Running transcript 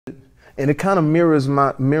And it kind of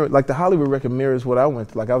like the Hollywood record mirrors what I went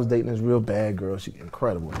through. Like I was dating this real bad girl. She's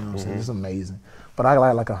incredible, you know what I'm saying? It's amazing. But I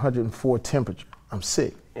like 104 temperature. I'm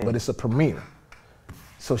sick, but it's a premiere.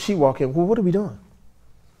 So she walk in, well, what are we doing?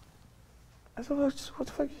 I said, well, what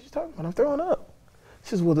the fuck are you talking about? I'm throwing up. She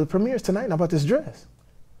says, well, the premiere's tonight and I bought this dress.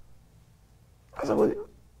 I said, well,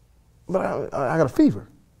 but I got a fever.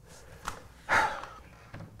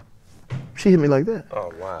 She hit me like that.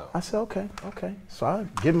 Oh, wow. I said, okay. So I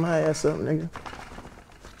get my ass up, nigga.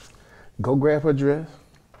 Go grab her dress,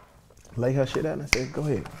 lay her shit out, and I said, go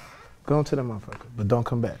ahead. Go on to that motherfucker, but don't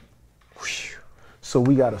come back. So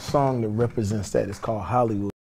we got a song that represents that. It's called Hollywood.